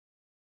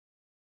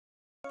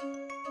Hello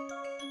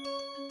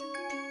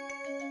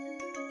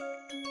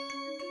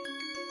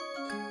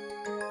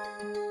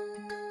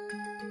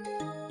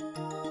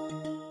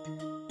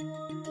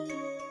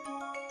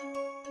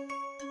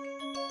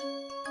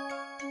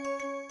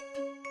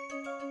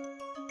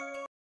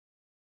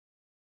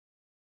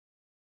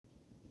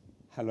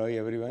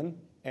everyone,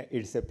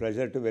 it's a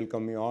pleasure to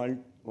welcome you all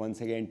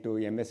once again to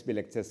MSB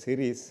lecture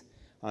series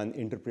on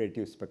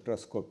interpretive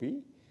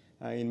spectroscopy.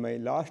 In my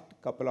last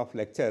couple of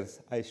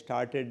lectures, I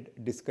started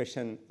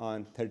discussion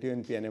on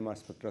 31p NMR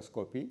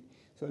spectroscopy.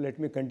 So let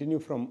me continue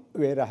from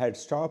where I had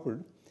stopped,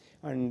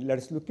 and let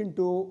us look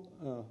into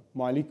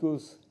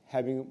molecules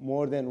having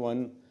more than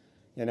one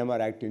NMR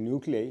active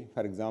nuclei.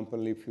 For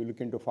example, if you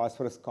look into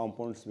phosphorus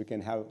compounds, we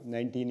can have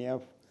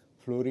 19F,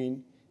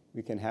 fluorine,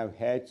 we can have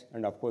H,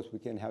 and of course we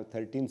can have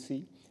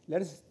 13C.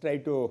 Let us try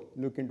to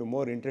look into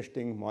more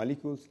interesting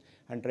molecules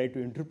and try to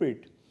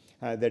interpret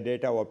the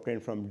data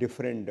obtained from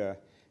different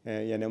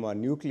NMR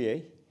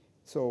nuclei.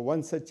 So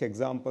one such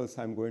examples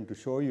I am going to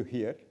show you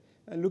here.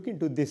 Look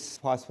into this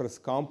phosphorus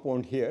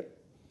compound here.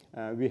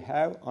 We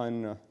have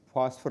on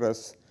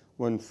phosphorus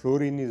one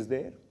fluorine is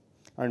there,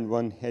 and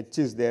one H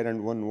is there,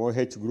 and one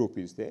OH group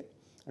is there.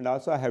 And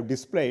also I have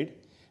displayed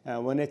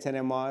 1H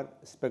NMR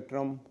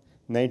spectrum,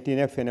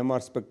 19F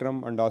NMR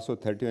spectrum, and also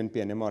 31p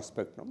NMR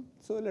spectrum.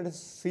 So let us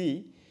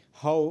see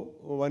how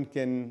one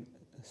can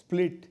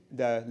split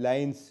the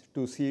lines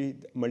to see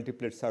the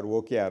multiplets are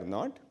okay or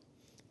not.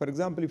 For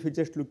example, if you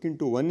just look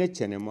into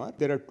 1H NMR,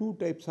 there are two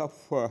types of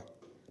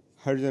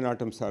hydrogen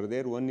atoms are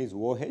there. One is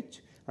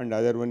OH and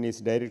other one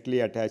is directly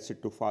attached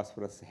to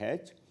phosphorus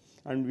H.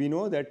 And we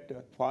know that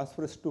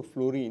phosphorus to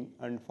fluorine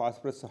and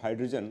phosphorus to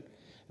hydrogen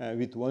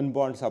with one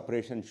bond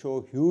separation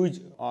show huge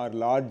or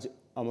large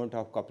amount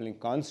of coupling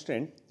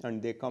constant,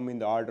 and they come in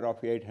the order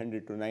of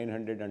 800 to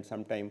 900 and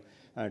sometime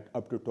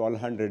up to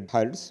 1200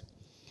 Hertz.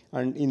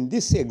 And in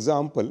this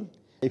example,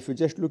 if you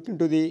just look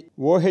into the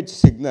OH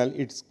signal,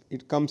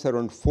 it comes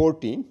around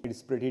 14, it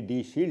is pretty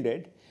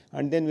de-shielded.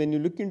 And then when you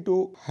look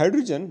into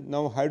hydrogen,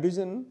 now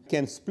hydrogen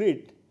can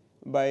split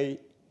by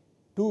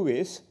two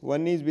ways.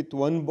 One is with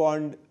one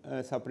bond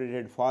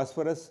separated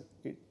phosphorus,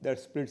 that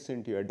splits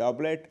into a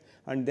doublet,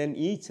 and then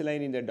each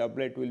line in the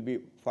doublet will be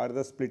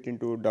further split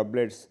into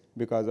doublets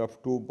because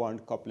of two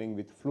bond coupling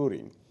with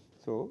fluorine.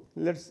 So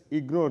let us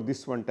ignore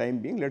this one time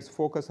being. Let us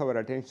focus our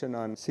attention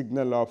on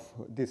signal of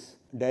this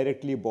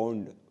directly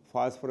bound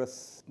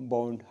phosphorus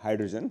bound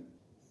hydrogen.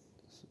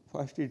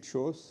 First it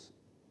shows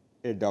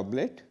a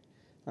doublet,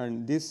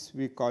 and this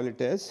we call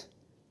it as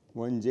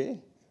 1J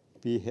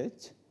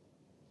pH,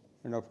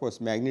 and of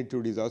course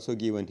magnitude is also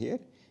given here.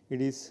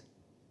 It is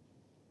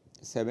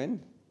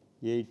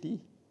 780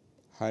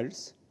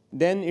 Hertz.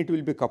 Then it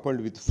will be coupled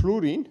with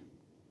fluorine.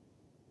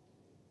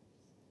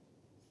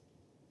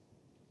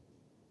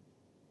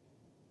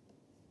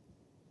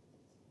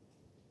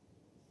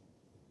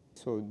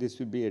 So this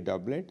will be a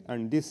doublet,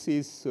 and this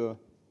is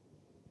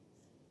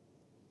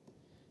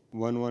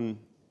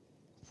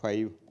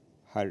 115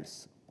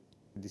 Hertz.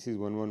 This is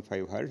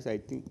 115 Hertz, I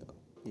think,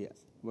 yeah,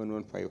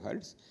 115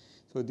 Hertz.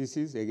 So this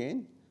is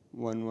again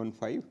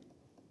 115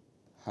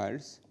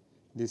 Hertz.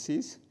 This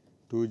is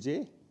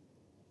 2J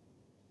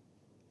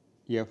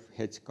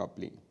FH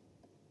coupling.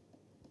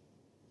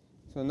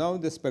 So now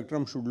the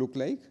spectrum should look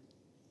like.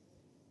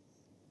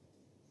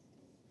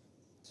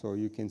 So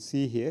you can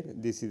see here,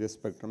 this is the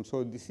spectrum.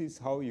 So this is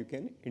how you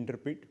can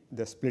interpret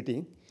the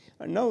splitting.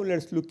 And now let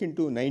us look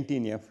into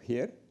 19F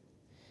here.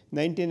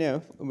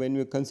 19F, when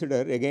we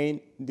consider,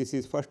 again this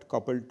is first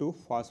coupled to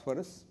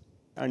phosphorus,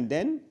 and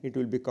then it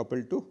will be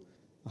coupled to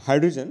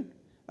hydrogen,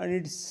 and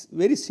it is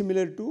very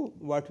similar to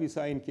what we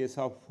saw in case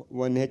of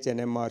 1H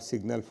NMR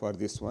signal for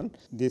this one.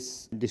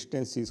 This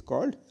distance is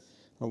called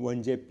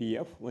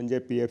 1JPF.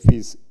 1JPF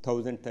is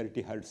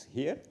 1030 Hertz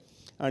here,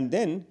 and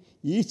then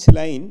each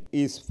line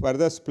is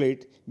further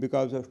split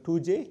because of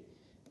 2J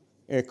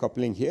a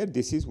coupling here.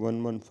 This is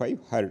 115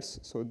 Hertz.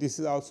 So this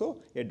is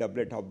also a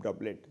doublet of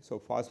doublet. So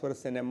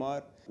phosphorus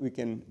NMR, we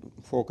can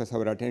focus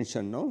our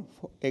attention now.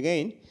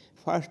 Again,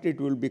 first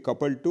it will be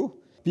coupled to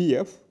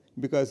PF,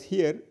 because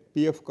here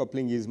PF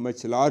coupling is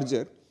much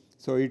larger.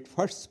 So it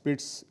first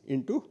splits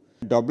into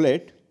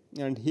doublet,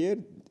 and here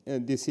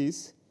this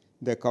is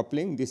the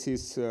coupling, this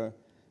is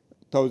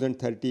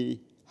 1030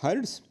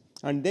 Hertz,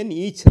 and then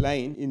each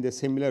line in the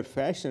similar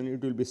fashion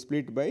it will be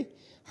split by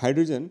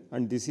hydrogen,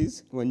 and this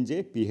is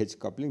 1J pH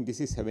coupling, this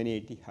is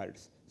 780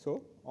 Hertz.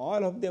 So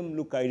all of them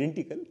look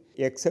identical,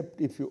 except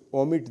if you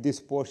omit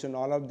this portion,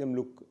 all of them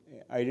look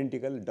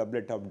identical,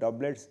 doublet of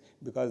doublets,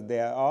 because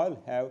they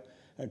all have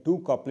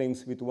two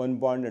couplings with one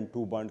bond and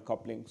two bond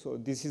coupling. So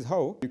this is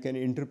how you can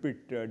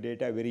interpret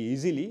data very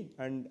easily,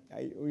 and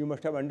you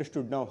must have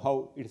understood now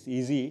how it is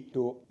easy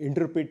to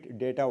interpret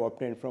data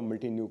obtained from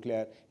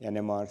multinuclear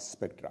NMR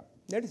spectra.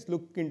 Let us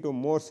look into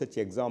more such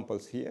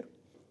examples here.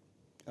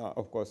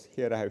 Of course,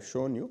 here I have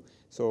shown you.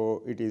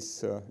 So it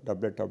is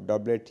doublet of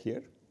doublet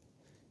here.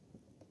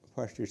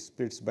 First it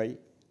splits by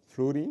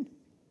fluorine,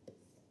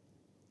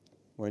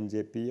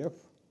 1JPF,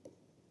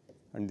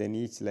 and then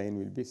each line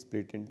will be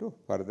split into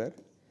further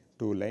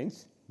 2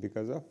 lines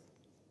because of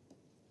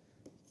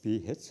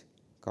pH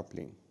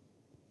coupling.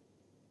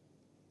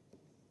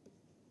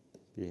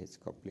 pH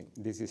coupling.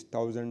 This is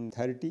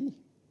 1030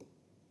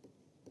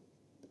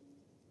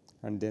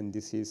 and then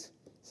this is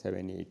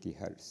 780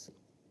 hertz.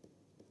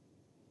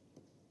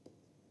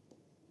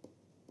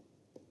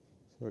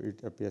 So,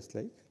 it appears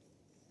like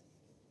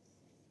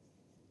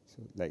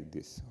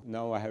this.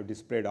 Now, I have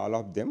displayed all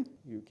of them,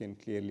 you can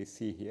clearly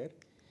see here.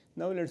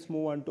 Now, let us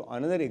move on to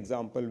another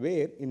example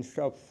where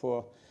instead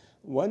of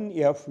one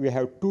F we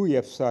have two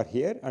F's are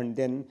here, and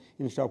then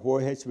instead of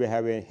OH we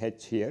have a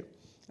H here,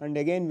 and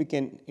again we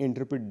can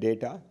interpret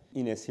data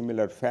in a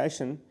similar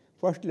fashion.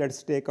 First, let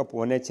us take up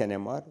 1H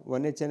NMR.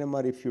 1H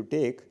NMR if you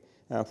take,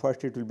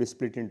 first it will be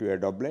split into a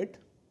doublet.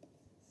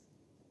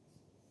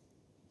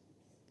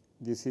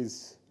 This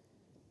is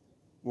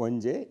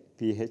 1J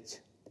pH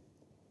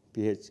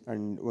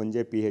and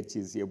 1J pH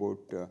is about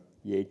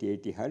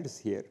 80 hertz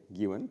here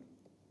given.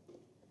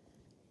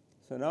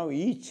 So, now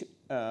each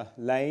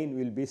line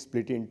will be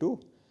split into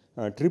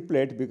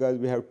triplet because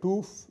we have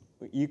two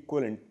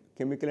equivalent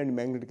chemical and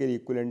magnetically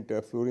equivalent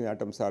fluorine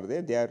atoms are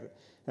there. They are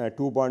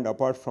 2 bond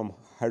apart from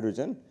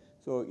hydrogen.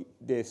 So,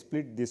 they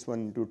split this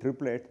one into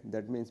triplet.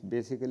 That means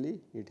basically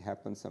it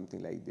happens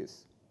something like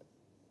this.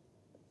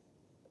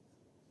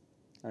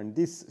 And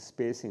this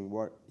spacing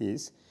what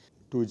is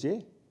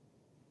 2J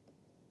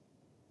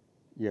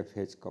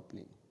FH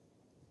coupling,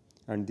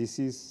 and this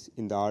is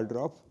in the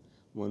order of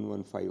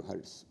 115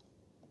 hertz.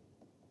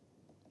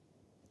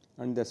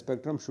 And the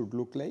spectrum should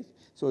look like.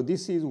 So,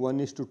 this is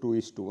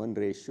 1:2:1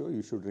 ratio,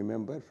 you should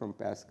remember from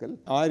Pascal,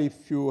 or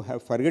if you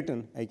have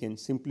forgotten I can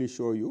simply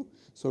show you.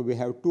 So, we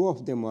have two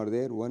of them are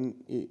there, one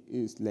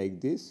is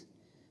like this,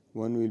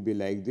 one will be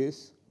like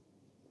this,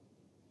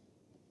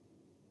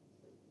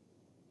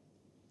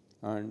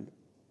 and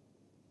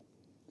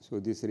so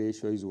this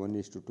ratio is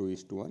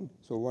 1:2:1.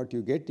 So, what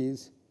you get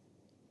is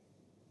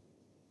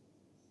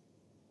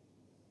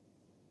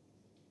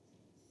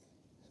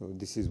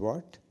this is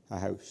what I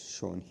have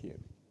shown here.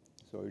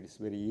 So, it is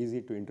very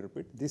easy to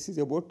interpret. This is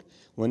about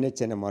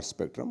 1H NMR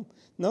spectrum.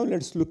 Now,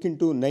 let us look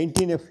into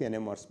 19F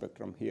NMR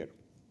spectrum here.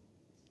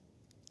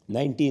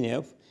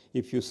 19F,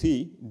 if you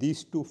see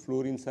these two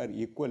fluorines are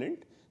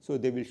equivalent. So,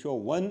 they will show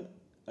one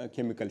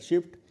chemical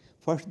shift.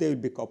 First, they will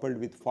be coupled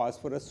with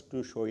phosphorus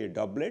to show a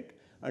doublet,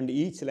 and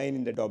each line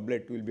in the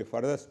doublet will be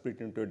further split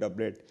into a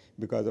doublet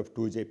because of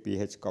 2J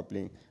pH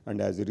coupling,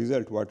 and as a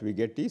result what we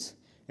get is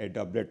a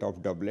doublet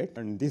of doublet,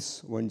 and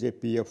this 1J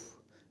PF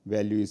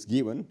value is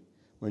given.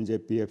 1J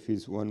PF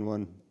is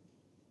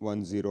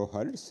 1110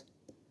 hertz,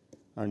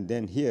 and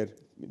then here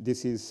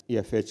this is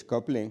FH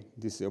coupling,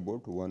 this is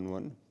about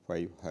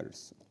 115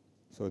 hertz.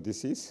 So,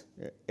 this is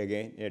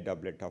again a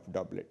doublet of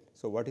doublet.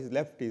 So, what is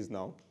left is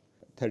now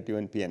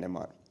 31P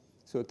NMR.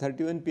 So,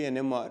 31P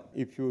NMR,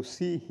 if you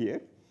see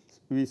here,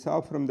 we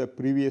saw from the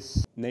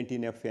previous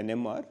 19F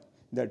NMR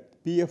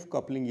that PF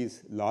coupling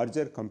is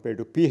larger compared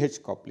to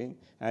PH coupling.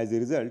 As a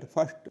result,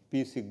 first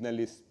P signal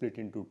is split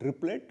into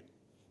triplet,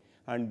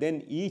 and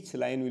then each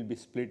line will be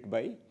split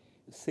by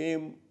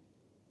same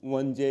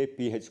 1J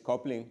PH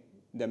coupling.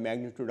 The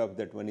magnitude of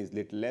that one is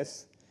little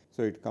less,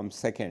 so it comes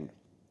second.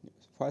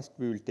 First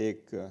we will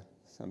take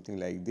something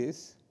like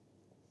this.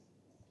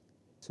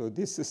 So,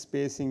 this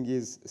spacing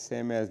is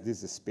same as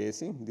this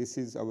spacing. This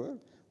is our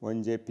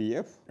 1J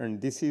PF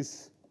and this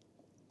is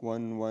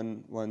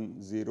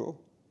 1110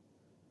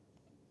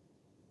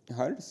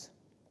 hertz,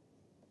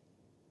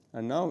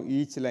 and now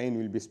each line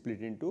will be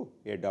split into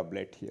a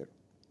doublet here.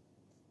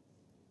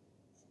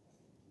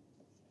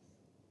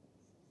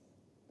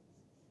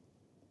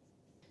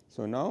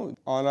 So, now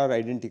all are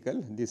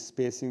identical, these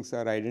spacings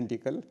are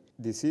identical.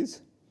 This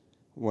is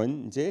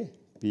 1J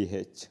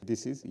pH,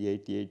 this is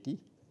 80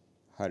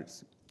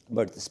 hertz,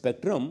 but the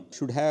spectrum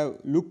should have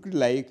looked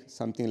like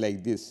something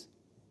like this,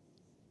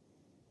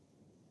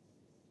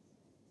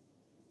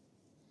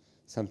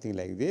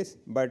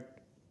 but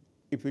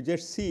if you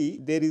just see,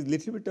 there is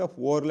little bit of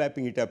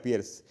overlapping, it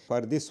appears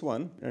for this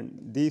one,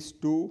 and these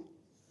two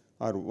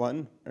are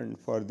one, and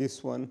for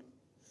this one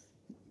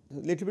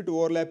little bit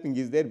overlapping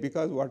is there,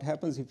 because what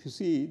happens if you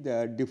see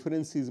the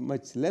difference is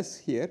much less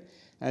here.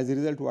 As a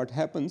result, what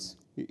happens,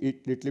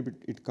 it little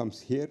bit it comes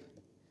here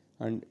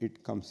and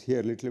it comes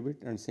here little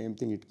bit, and same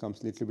thing it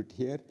comes little bit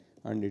here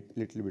and it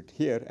little bit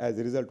here. As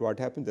a result, what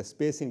happens, the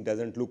spacing does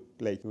not look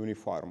like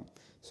uniform.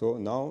 So,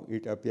 now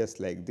it appears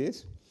like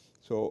this.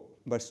 So,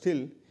 but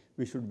still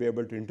we should be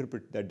able to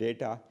interpret the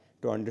data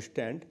to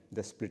understand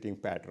the splitting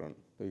pattern.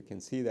 So, you can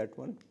see that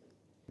one,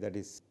 that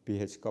is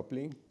pH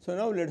coupling. So,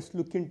 now let us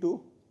look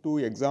into two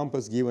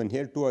examples given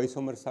here. Two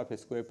isomers of a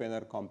square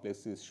planar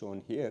complex is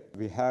shown here.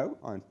 We have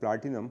on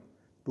platinum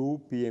two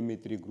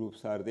PME3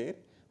 groups are there,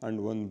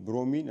 and one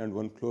bromine and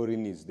one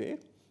chlorine is there,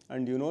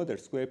 and you know that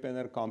square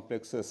planar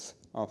complexes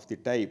of the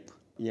type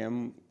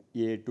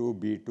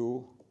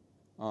MA2B2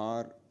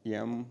 or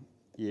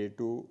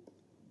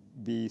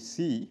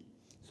MA2BC,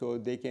 so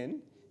they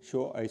can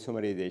show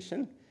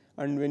isomerization,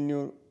 And when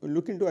you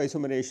look into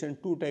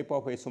isomerization, two type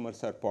of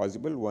isomers are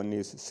possible. One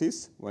is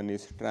cis, one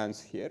is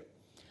trans here.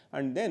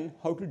 And then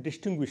how to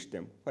distinguish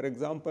them. For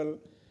example,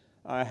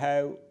 I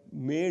have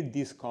made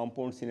these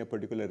compounds in a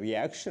particular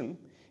reaction.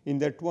 In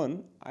that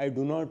one, I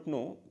do not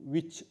know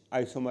which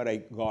isomer I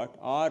got,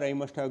 or I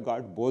must have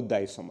got both the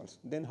isomers.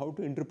 Then how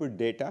to interpret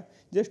data?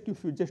 Just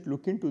if you just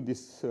look into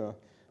this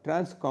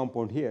trans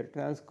compound here,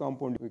 trans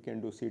compound we can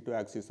do C2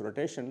 axis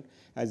rotation.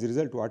 As a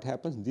result, what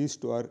happens? These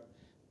two are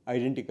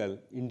identical,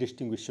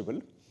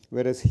 indistinguishable.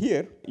 Whereas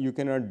here you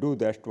cannot do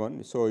that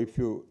one. So if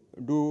you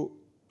do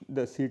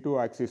the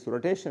C2 axis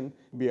rotation,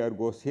 Br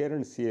goes here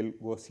and Cl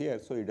goes here.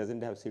 So it does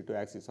not have C2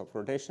 axis of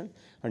rotation,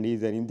 and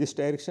either in this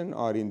direction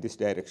or in this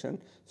direction.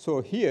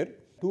 So here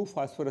two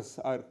phosphorus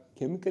are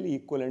chemically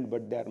equivalent,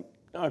 but they are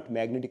not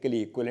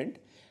magnetically equivalent.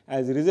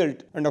 As a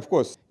result, and of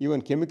course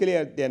even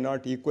chemically they are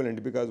not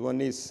equivalent, because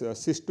one is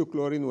cis to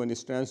chlorine, one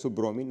is trans to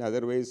bromine.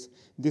 Otherwise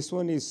this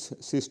one is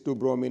cis to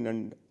bromine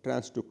and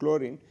trans to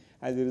chlorine.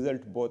 As a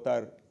result, both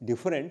are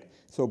different.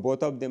 So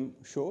both of them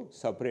show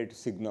separate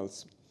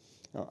signals.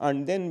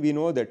 And then we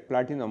know that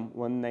platinum,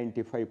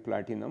 195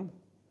 platinum,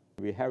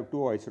 we have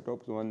two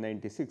isotopes,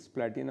 196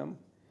 platinum,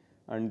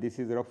 and this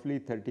is roughly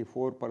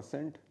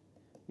 34%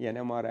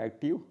 NMR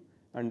active,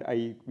 and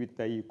I with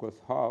I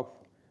equals half,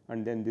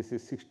 and then this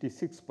is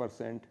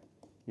 66%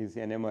 is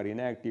NMR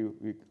inactive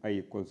with I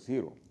equals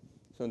 0.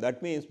 So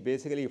that means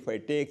basically if I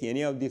take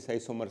any of these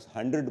isomers,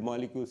 100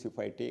 molecules if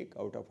I take,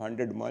 out of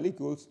 100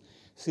 molecules,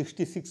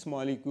 66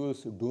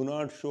 molecules do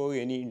not show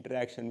any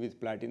interaction with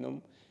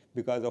platinum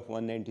because of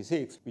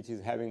 196, which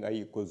is having I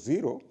equals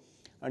 0.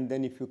 And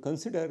then if you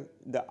consider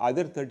the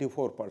other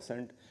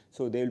 34%,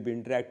 so they will be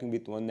interacting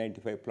with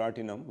 195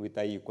 platinum with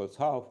I equals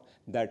half,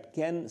 that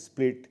can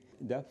split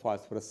the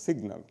phosphorus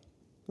signal.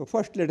 So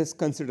first let us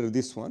consider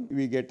this one.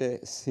 We get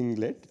a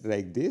singlet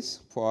like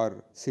this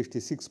for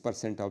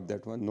 66% of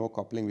that one, no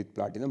coupling with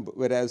platinum,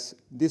 whereas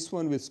this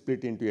one will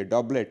split into a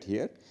doublet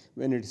here.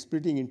 When it is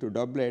splitting into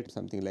doublet,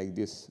 something like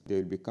this they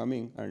will be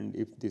coming, and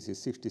if this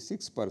is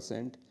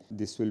 66%,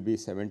 this will be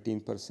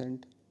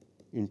 17%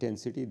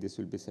 intensity, this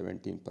will be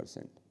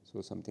 17%.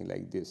 So something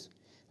like this.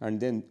 And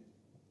then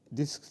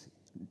this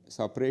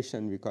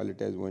separation we call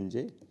it as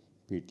 1J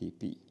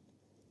PTP.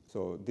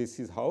 So this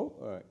is how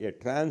a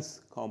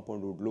trans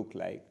compound would look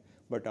like.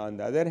 But on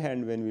the other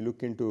hand, when we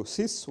look into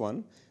cis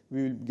one,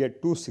 we will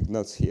get two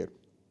signals here.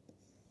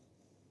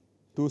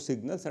 Two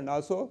signals, and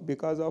also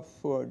because of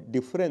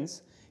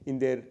difference in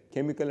their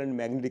chemical and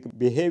magnetic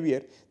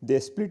behavior, they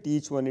split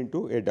each one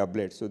into a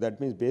doublet. So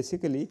that means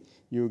basically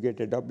you get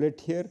a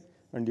doublet here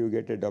and you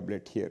get a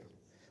doublet here.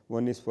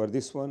 One is for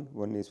this one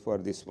is for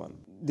this one.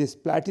 This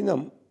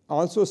platinum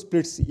also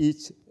splits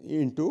each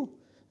into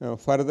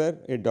further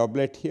a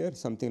doublet here,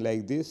 something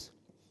like this,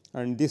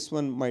 and this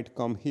one might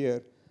come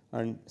here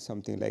and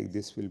something like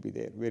this will be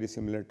there, very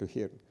similar to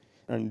here.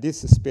 And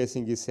this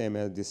spacing is same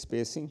as this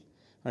spacing,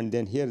 and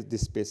then here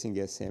this spacing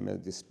is same as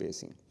this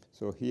spacing.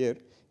 So here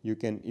you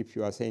can, if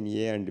you assign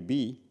A and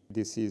B,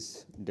 this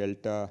is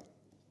delta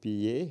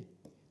PA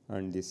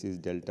and this is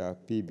delta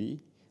PB,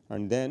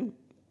 and then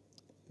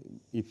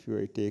if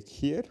you take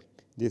here,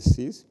 this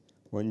is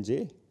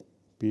 1J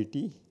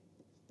PT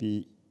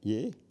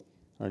PA,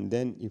 and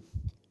then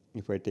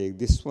if I take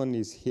this one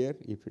is here,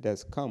 if it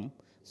has come,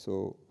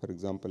 so for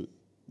example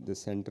the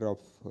center of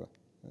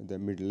the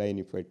midline,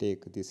 if I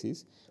take, this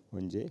is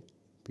 1J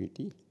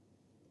PT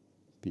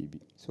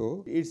PB.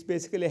 So it's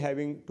basically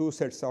having two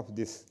sets of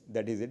this,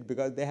 that is it,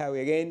 because they have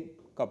again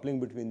coupling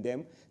between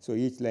them. So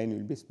each line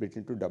will be split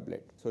into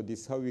doublet. So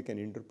this is how we can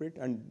interpret,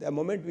 and the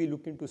moment we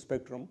look into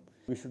spectrum,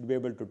 we should be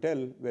able to tell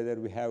whether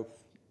we have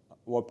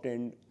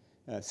obtained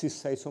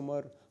cis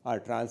isomer or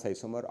trans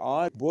isomer,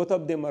 or both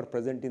of them are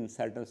present in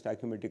certain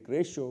stoichiometric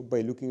ratio.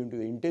 By looking into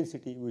the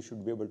intensity, we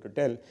should be able to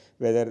tell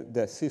whether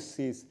the cis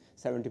is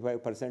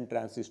 75%,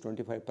 trans is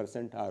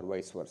 25%, or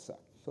vice versa.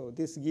 So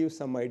this gives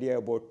some idea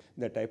about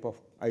the type of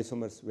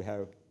isomers we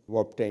have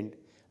obtained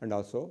and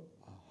also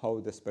how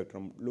the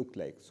spectrum look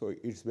like. So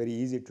it's very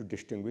easy to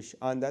distinguish.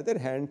 On the other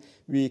hand,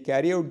 we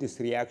carry out this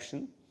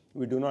reaction,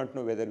 we do not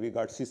know whether we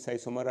got cis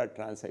isomer or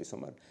trans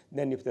isomer.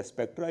 Then if the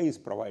spectra is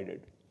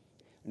provided,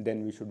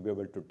 then we should be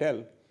able to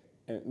tell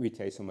which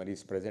isomer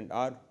is present,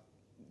 or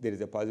there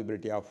is a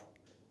possibility of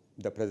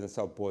the presence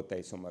of both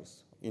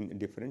isomers in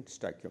different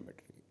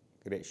stoichiometric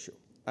ratio.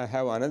 I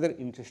have another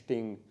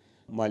interesting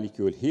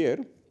molecule here,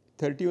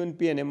 31P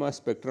NMR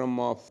spectrum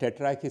of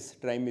tetrakis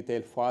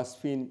trimethyl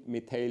phosphine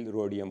methyl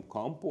rhodium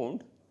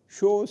compound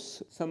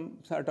shows some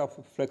sort of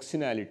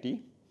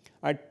flexionality.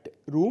 At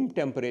room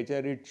temperature,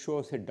 it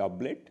shows a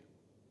doublet.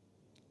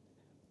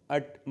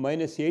 At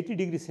minus 80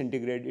 degrees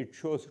centigrade, it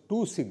shows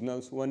two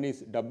signals. One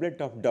is doublet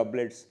of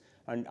doublets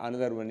and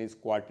another one is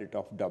quartet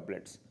of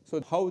doublets.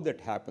 So how that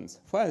happens?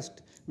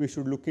 First, we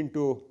should look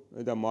into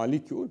the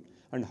molecule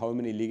and how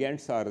many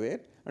ligands are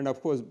there. And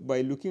of course,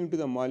 by looking into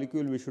the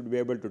molecule, we should be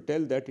able to tell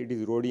that it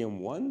is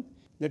rhodium 1.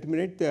 Let me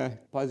write the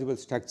possible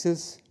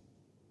structures.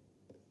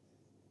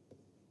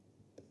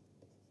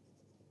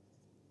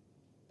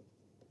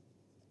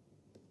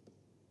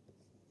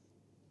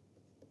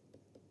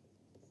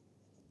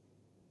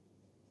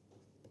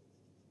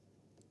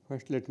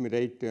 First let me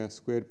write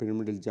square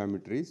pyramidal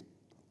geometries,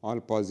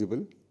 all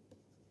possible.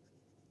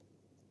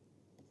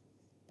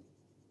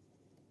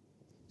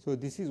 So,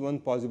 this is one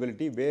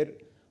possibility where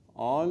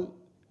all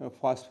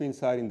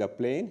phosphines are in the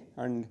plane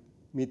and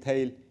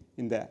methyl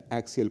in the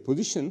axial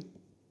position.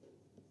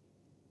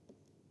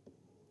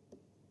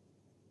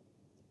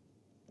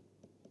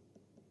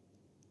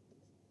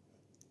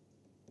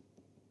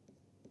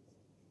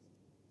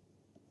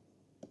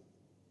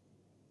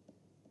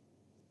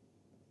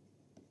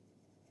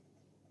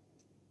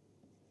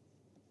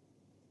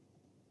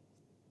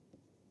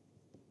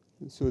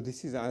 So,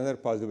 this is another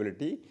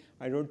possibility.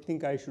 I do not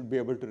think I should be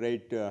able to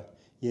write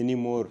any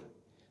more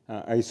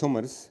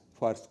isomers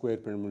for square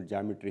pyramidal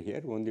geometry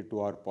here, only 2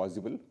 are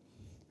possible.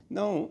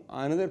 Now,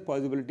 another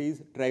possibility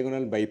is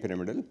trigonal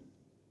bipyramidal.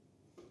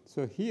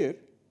 So, here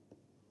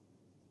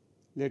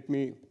let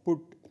me put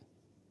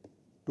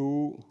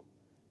 2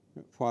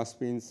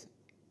 phosphines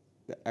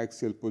the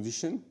axial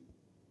position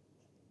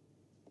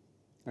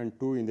and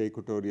 2 in the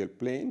equatorial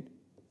plane,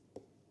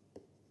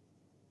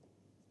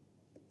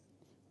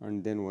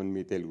 and then 1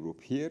 methyl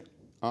group here,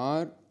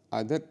 or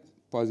other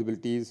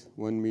possibilities,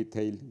 1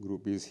 methyl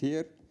group is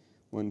here,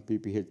 1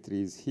 ppH3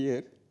 is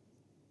here.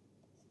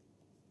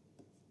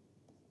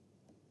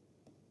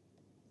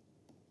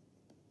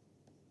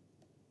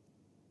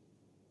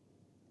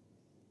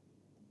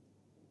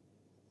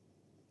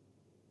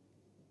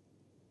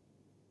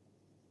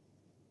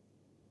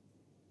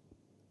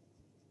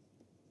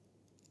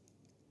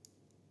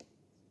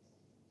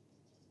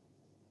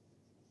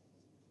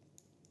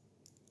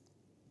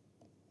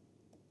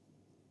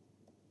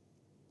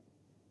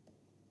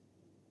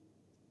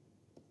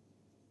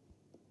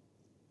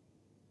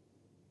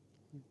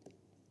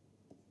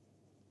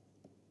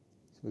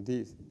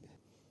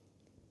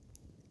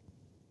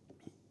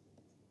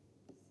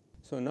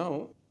 So,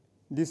 now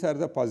these are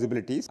the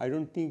possibilities. I do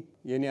not think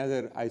any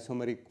other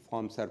isomeric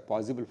forms are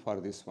possible for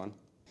this one.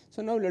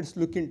 So, now let us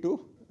look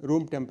into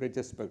room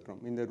temperature spectrum.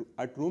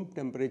 At room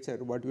temperature,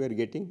 what we are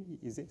getting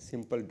is a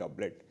simple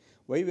doublet.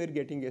 Why we are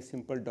getting a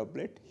simple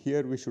doublet?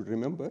 Here we should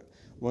remember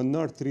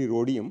 103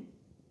 rhodium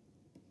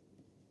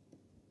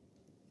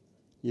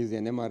is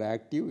NMR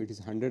active, it is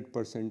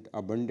 100%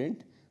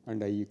 abundant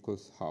and I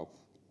equals half.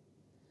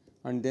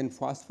 And then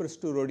phosphorus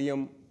to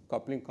rhodium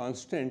coupling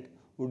constant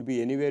would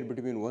be anywhere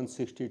between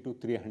 160 to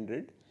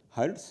 300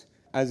 hertz.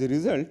 As a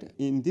result,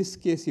 in this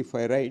case if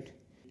I write,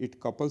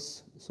 it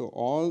couples, so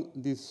all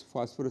these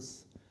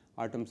phosphorus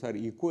atoms are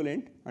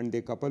equivalent and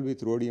they couple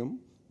with rhodium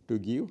to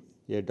give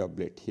a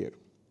doublet here.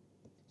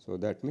 So,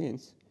 that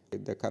means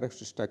the correct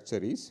structure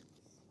is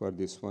for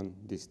this one,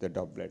 this is the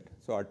doublet.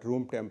 So, at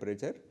room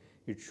temperature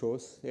it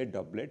shows a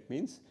doublet,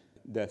 means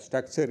the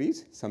structure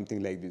is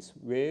something like this,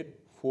 where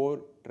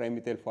 4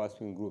 trimethyl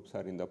phosphine groups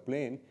are in the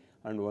plane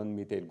and 1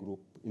 methyl group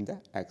in the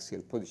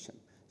axial position.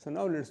 So,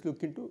 now let us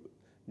look into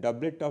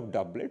doublet of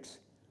doublets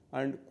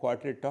and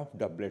quartet of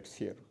doublets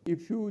here.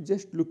 If you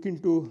just look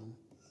into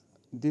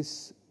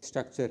this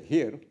structure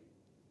here,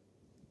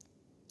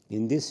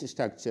 in this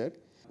structure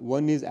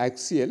one is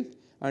axial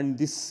and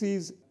this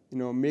is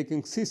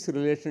making cis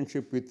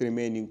relationship with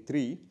remaining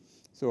 3.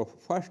 So,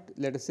 first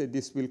let us say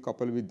this will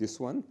couple with this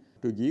one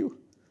to give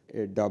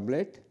a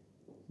doublet,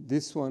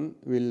 this one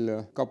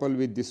will couple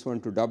with this one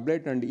to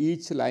doublet and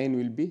each line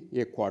will be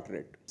a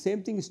quartet.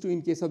 Same thing is true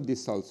in case of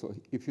this also.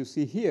 If you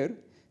see here,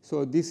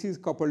 so this is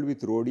coupled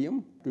with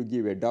rhodium to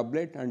give a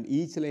doublet and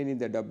each line in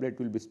the doublet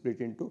will be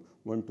split into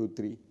 1, 2,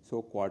 3.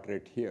 So,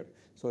 quartet here.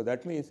 So,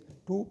 that means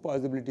 2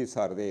 possibilities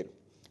are there,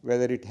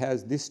 whether it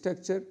has this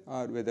structure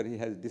or whether it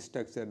has this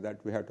structure,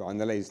 that we have to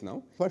analyze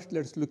now. First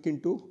let us look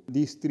into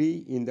these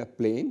 3 in the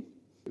plane.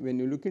 When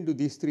you look into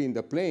these 3 in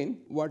the plane,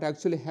 what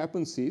actually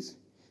happens is,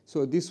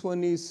 so this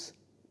one is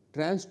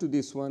trans to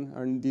this one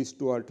and these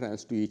 2 are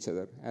trans to each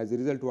other. As a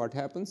result, what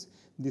happens?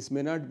 This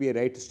may not be a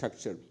right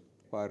structure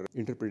for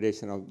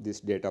interpretation of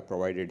this data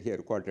provided here,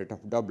 quartet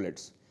of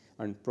doublets,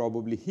 and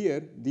probably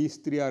here these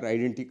 3 are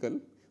identical.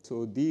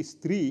 So, these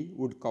 3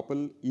 would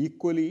couple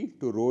equally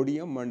to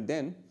rhodium and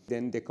then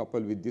they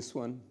couple with this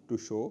one to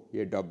show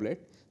a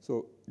doublet.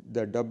 So,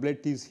 the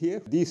doublet is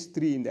here, these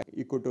 3 in the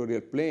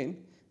equatorial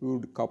plane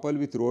would couple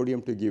with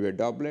rhodium to give a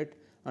doublet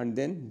and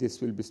then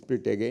this will be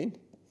split again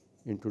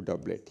into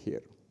doublet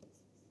here.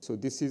 So,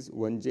 this is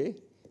 1J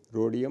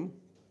rhodium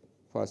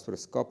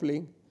phosphorus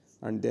coupling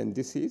and then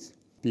this is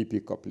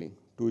PP coupling,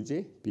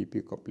 2J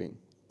PP coupling.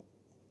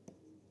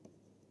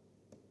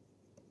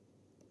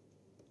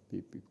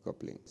 PP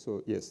coupling.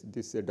 So, yes,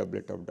 this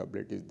doublet of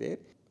doublet is there,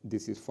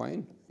 this is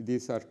fine,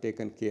 these are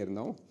taken care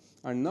now,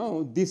 and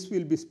now this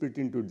will be split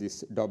into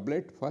this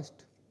doublet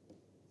first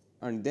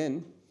and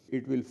then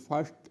it will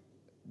first,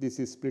 this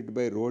is split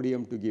by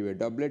rhodium to give a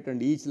doublet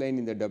and each line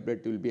in the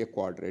doublet will be a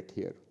quartet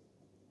here.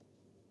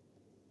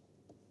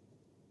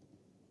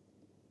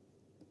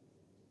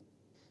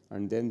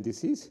 And then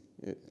this is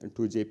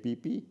 2J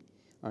PP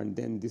and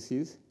then this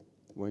is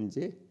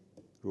 1J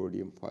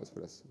rhodium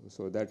phosphorus.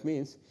 So, that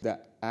means the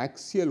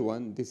axial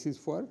one, this is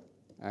for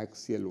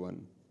axial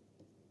one,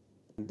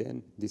 and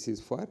then this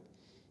is for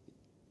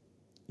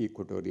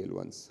equatorial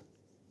ones,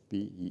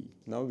 PE.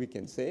 Now we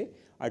can say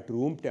at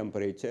room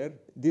temperature,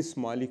 this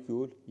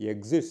molecule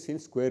exists in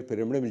square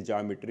pyramidal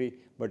geometry,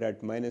 but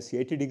at minus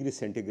 80 degrees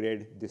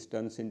centigrade, this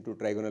turns into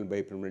trigonal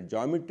bipyramidal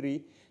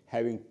geometry,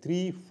 having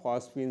 3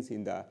 phosphines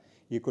in the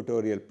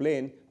equatorial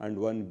plane and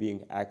 1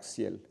 being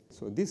axial.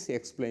 So this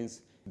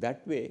explains.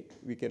 That way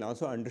we can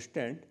also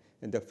understand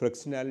the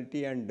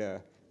fractionality and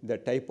the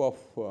type of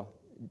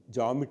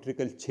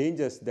geometrical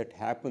changes that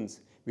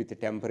happens with the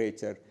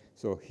temperature.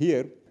 So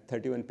here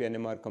 31P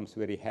NMR comes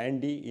very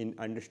handy in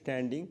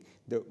understanding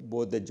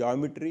both the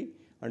geometry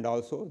and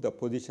also the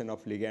position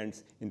of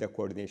ligands in the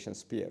coordination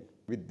sphere.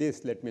 With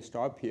this, let me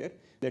stop here.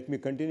 Let me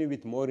continue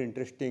with more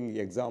interesting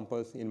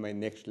examples in my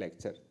next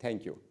lecture.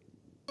 Thank you.